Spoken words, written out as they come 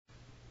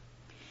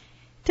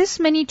This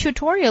mini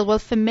tutorial will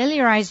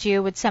familiarize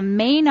you with some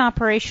main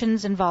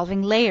operations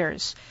involving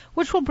layers,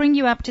 which will bring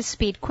you up to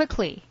speed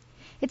quickly.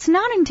 It's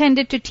not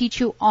intended to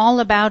teach you all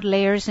about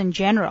layers in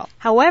general.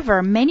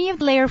 However, many of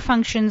the layer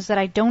functions that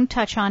I don't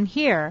touch on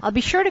here, I'll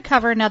be sure to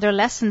cover in other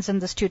lessons in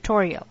this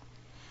tutorial.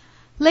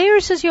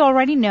 Layers, as you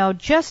already know,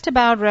 just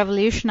about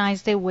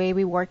revolutionized the way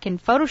we work in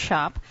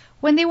Photoshop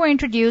when they were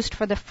introduced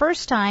for the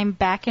first time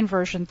back in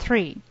version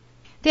 3.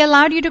 They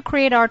allowed you to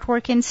create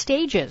artwork in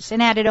stages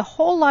and added a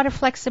whole lot of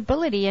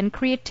flexibility and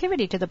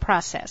creativity to the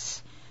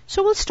process.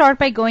 So we'll start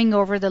by going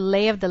over the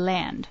lay of the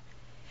land.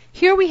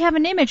 Here we have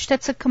an image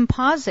that's a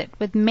composite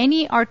with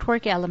many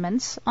artwork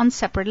elements on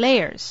separate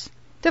layers.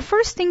 The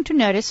first thing to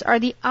notice are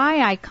the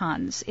eye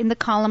icons in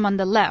the column on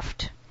the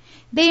left.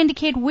 They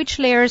indicate which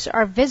layers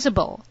are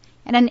visible,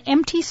 and an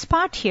empty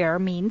spot here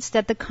means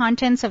that the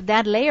contents of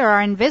that layer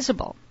are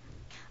invisible.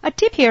 A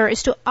tip here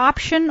is to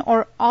Option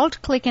or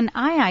Alt-click an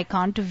eye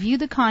icon to view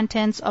the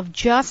contents of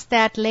just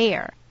that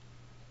layer.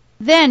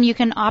 Then you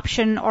can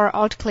Option or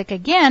Alt-click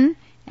again,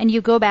 and you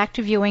go back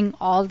to viewing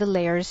all the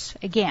layers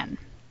again.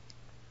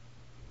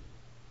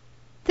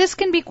 This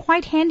can be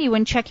quite handy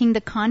when checking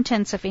the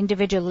contents of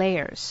individual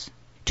layers.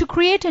 To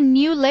create a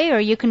new layer,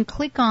 you can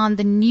click on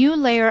the New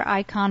Layer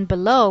icon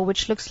below,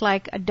 which looks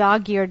like a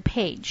dog-eared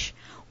page,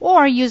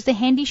 or use the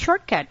handy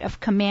shortcut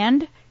of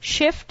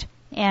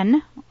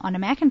Command-Shift-N on a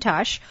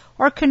Macintosh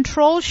or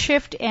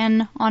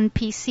Control-Shift-N on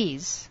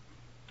PCs.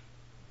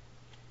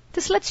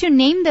 This lets you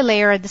name the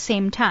layer at the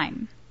same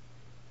time.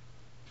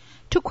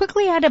 To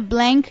quickly add a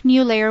blank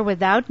new layer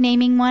without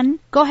naming one,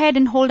 go ahead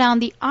and hold down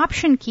the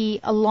Option key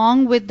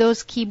along with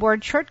those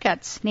keyboard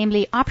shortcuts,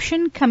 namely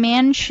Option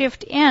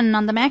Command-Shift-N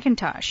on the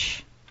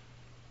Macintosh.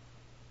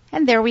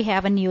 And there we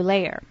have a new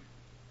layer.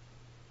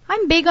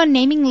 I'm big on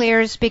naming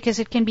layers because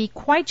it can be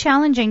quite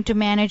challenging to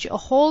manage a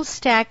whole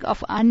stack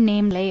of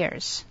unnamed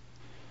layers.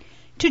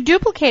 To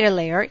duplicate a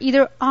layer,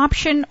 either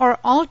Option or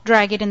Alt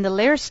drag it in the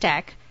layer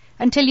stack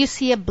until you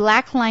see a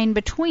black line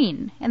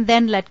between, and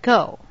then let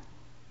go.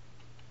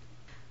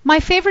 My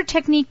favorite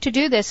technique to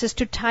do this is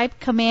to type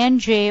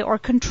Command-J or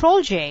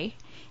Control-J,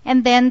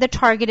 and then the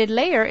targeted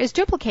layer is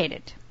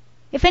duplicated.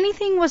 If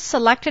anything was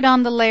selected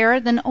on the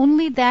layer, then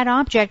only that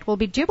object will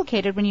be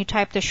duplicated when you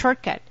type the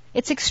shortcut.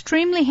 It's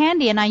extremely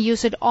handy, and I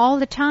use it all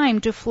the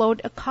time to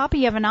float a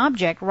copy of an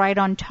object right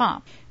on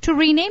top. To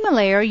rename a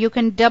layer, you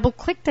can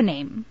double-click the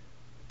name.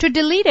 To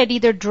delete it,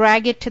 either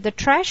drag it to the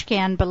trash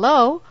can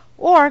below,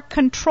 or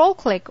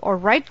Control-click or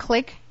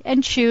right-click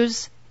and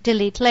choose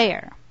Delete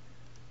Layer.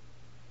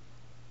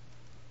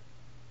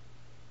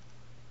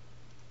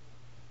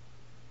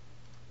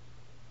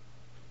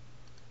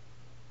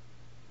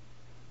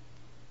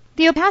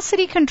 The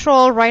opacity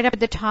control right up at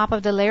the top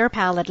of the layer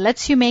palette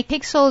lets you make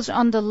pixels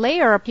on the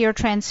layer appear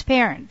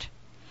transparent.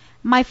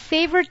 My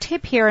favorite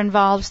tip here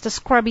involves the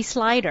scrubby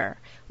slider,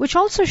 which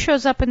also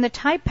shows up in the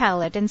type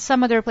palette and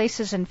some other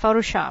places in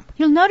Photoshop.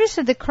 You'll notice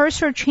that the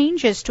cursor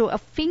changes to a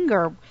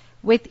finger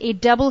with a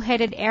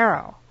double-headed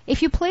arrow.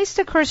 If you place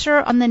the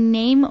cursor on the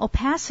name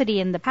opacity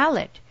in the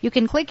palette, you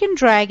can click and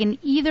drag in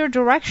either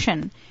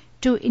direction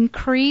to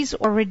increase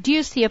or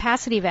reduce the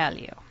opacity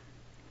value.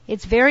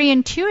 It's very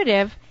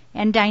intuitive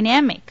and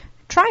dynamic.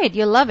 Try it,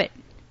 you'll love it.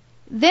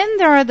 Then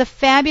there are the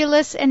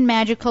fabulous and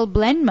magical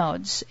blend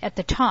modes at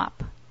the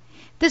top.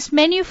 This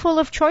menu full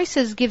of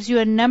choices gives you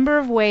a number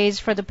of ways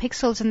for the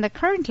pixels in the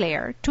current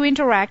layer to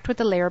interact with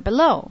the layer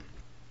below.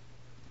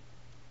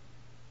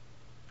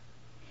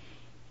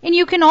 And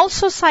you can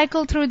also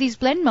cycle through these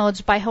blend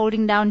modes by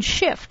holding down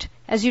Shift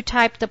as you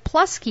type the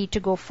plus key to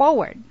go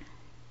forward,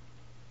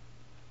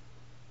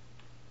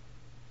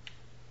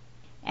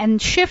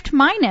 and Shift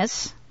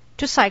minus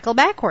to cycle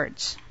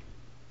backwards.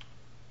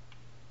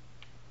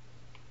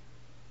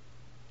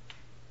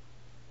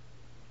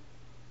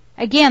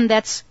 Again,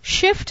 that's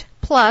Shift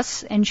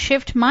plus and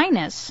Shift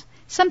minus,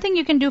 something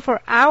you can do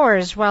for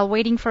hours while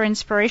waiting for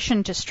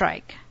inspiration to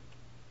strike.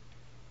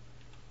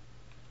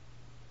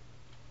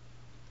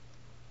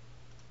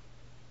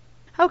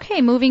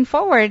 Okay, moving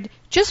forward,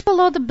 just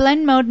below the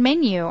blend mode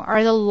menu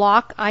are the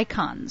lock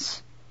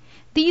icons.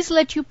 These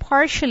let you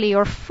partially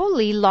or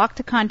fully lock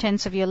the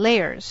contents of your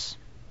layers.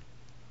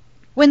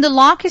 When the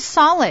lock is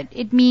solid,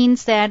 it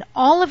means that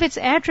all of its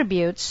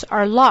attributes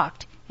are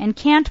locked and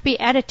can't be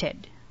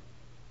edited.